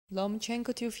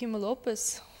Lomachenko, Teofimo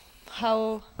Lopez.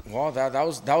 How? Well, that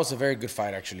was a very good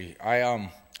fight actually. I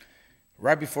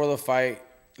right before the fight,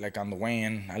 like on the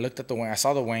weigh-in, I looked at the weigh. I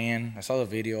saw the weigh-in, I saw the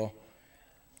video,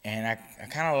 and I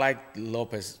kind of liked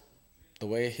Lopez, the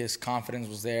way his confidence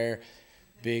was there,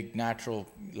 big, natural,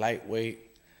 lightweight.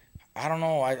 I don't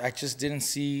know. I just didn't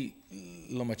see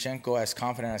Lomachenko as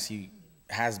confident as he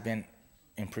has been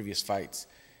in previous fights.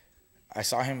 I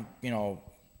saw him,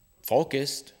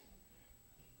 focused.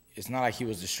 It's not like he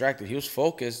was distracted. He was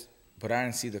focused, but I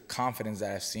didn't see the confidence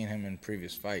that I've seen him in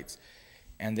previous fights.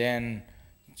 And then,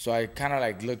 so I kind of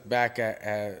like looked back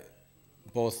at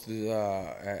both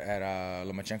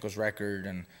Lomachenko's record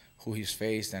and who he's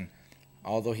faced. And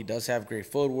although he does have great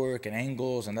footwork and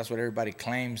angles, and that's what everybody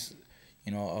claims,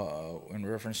 in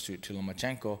reference to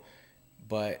Lomachenko,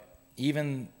 but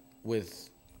even with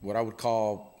what I would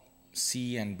call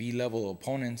C and B level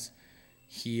opponents,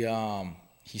 he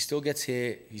still gets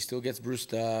hit. He still gets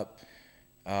bruised up.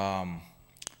 When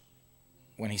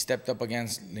he stepped up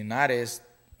against Linares,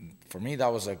 for me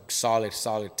that was a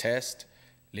solid test.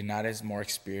 Linares more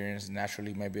experienced,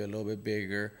 naturally maybe a little bit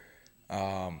bigger,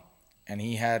 and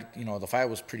he had, the fight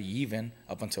was pretty even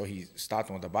up until he stopped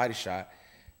him with a body shot.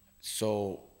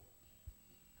 So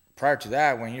prior to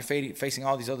that, when you're facing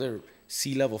all these other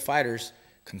C-level fighters,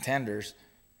 contenders,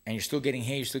 and you're still getting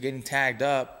hit, you're still getting tagged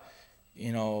up,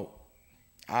 it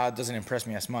doesn't impress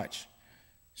me as much.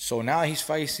 So now he's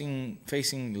facing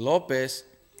Lopez.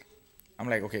 I'm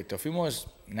like, okay, Teofimo is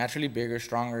naturally bigger,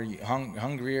 stronger,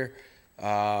 hungrier,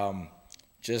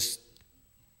 just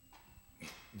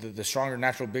the stronger,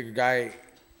 natural, bigger guy.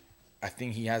 I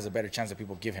think he has a better chance that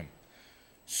people give him.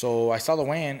 So I saw the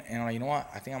weigh-in, and I'm like, you know what?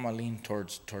 I think I'm going to lean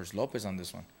towards Lopez on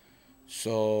this one.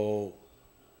 So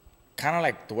kind of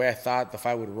like the way I thought the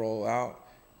fight would roll out,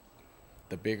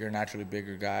 the bigger, naturally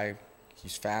bigger guy,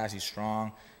 he's fast, he's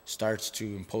strong, starts to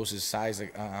impose his size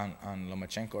on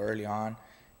Lomachenko early on,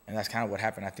 and that's kind of what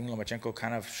happened. I think Lomachenko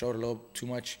kind of showed a little too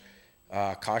much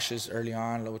cautious early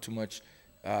on, a little too much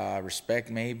respect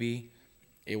maybe.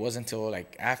 It wasn't until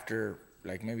after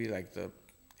maybe the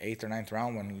 8th or 9th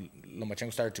round when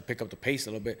Lomachenko started to pick up the pace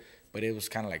a little bit, but it was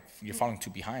kind of like you're falling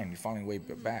too behind, you're falling way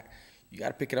back. You got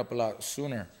to pick it up a lot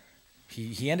sooner.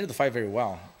 He ended the fight very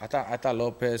well. I thought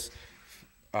Lopez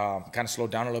kind of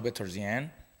slowed down a little bit towards the end,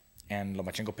 and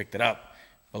Lomachenko picked it up.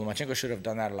 But Lomachenko should have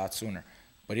done that a lot sooner.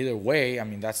 But either way, I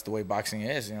mean, that's the way boxing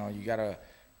is. You gotta,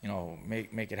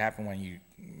 make it happen when you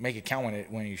make it count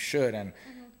when you should. And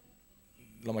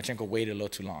Lomachenko waited a little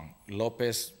too long.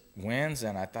 Lopez wins,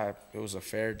 and I thought it was a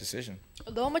fair decision.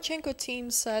 The Lomachenko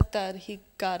team said that he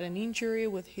got an injury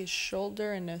with his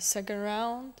shoulder in the second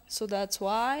round, so that's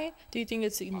why. Do you think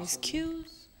it's an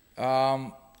excuse?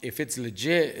 If it's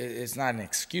legit, it's not an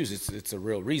excuse. It's a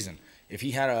real reason. If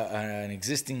he had an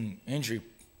existing injury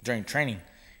during training,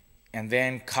 and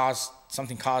then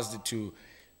something caused it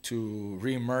to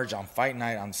reemerge on fight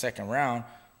night on the second round,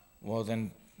 well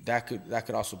then that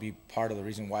could also be part of the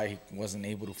reason why he wasn't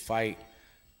able to fight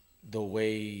the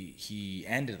way he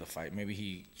ended the fight. Maybe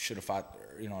he should have fought,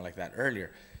 like that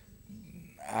earlier.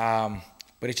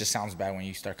 But it just sounds bad when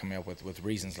you start coming up with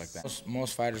reasons like that.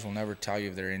 Most fighters will never tell you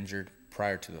if they're injured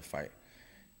prior to the fight.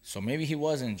 So maybe he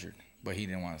was injured, but he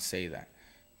didn't want to say that.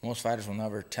 Most fighters will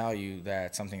never tell you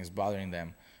that something is bothering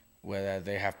them, whether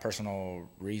they have personal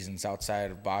reasons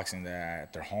outside of boxing, that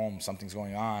at their home something's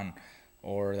going on,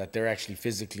 or that they're actually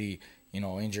physically,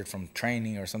 injured from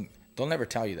training or something. They'll never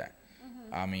tell you that.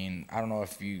 I mean, I don't know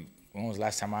when was the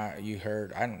last time you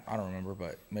heard, I don't remember,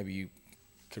 but maybe you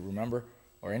could remember,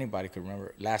 or anybody could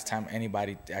remember, last time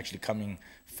anybody actually coming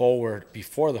forward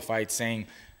before the fight saying,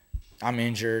 I'm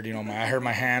injured, I hurt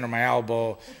my hand or my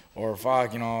elbow, or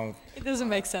fuck, It doesn't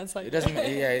make sense like it doesn't.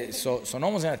 Yeah, so no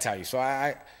one's gonna tell you. So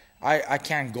I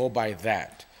can't go by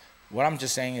that. What I'm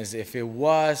just saying is, if it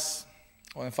was,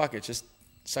 well then fuck it, just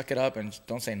suck it up and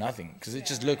don't say nothing, because it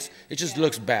just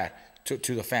looks bad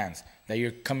to the fans that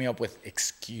you're coming up with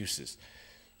excuses.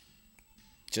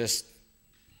 Just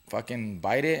fucking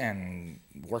bite it and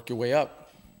work your way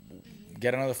up.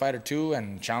 Get another fight or two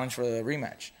and challenge for the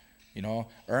rematch.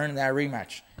 Earn that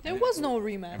rematch. There was no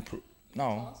rematch.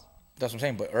 No, that's what I'm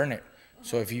saying, but earn it.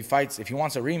 So if he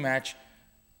wants a rematch,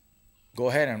 go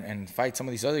ahead and fight some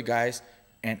of these other guys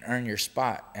and earn your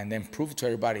spot, and then prove to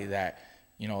everybody that,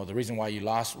 the reason why you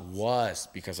lost was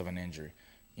because of an injury.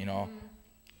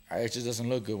 It just doesn't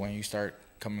look good when you start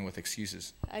coming with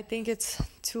excuses. I think it's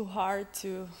too hard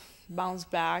to bounce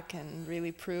back and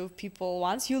really prove.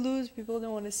 Once you lose, people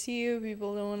don't want to see you,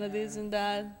 people don't want to this and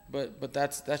that. But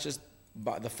that's just,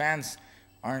 the fans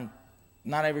aren't,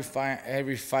 not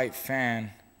every fight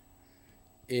fan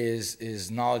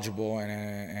is knowledgeable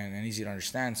and easy to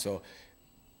understand. So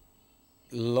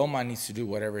Loma needs to do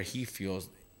whatever he feels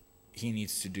he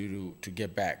needs to do to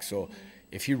get back. So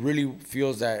if he really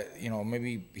feels that, you know,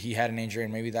 maybe he had an injury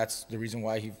and maybe that's the reason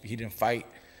why he didn't fight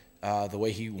the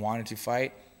way he wanted to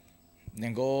fight,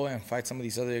 then go and fight some of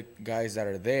these other guys that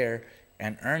are there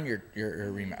and earn your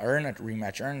earn a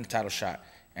rematch, earn a title shot,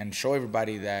 and show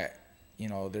everybody that, you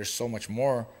know, there's so much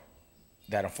more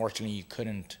that unfortunately you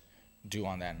couldn't do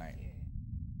on that night.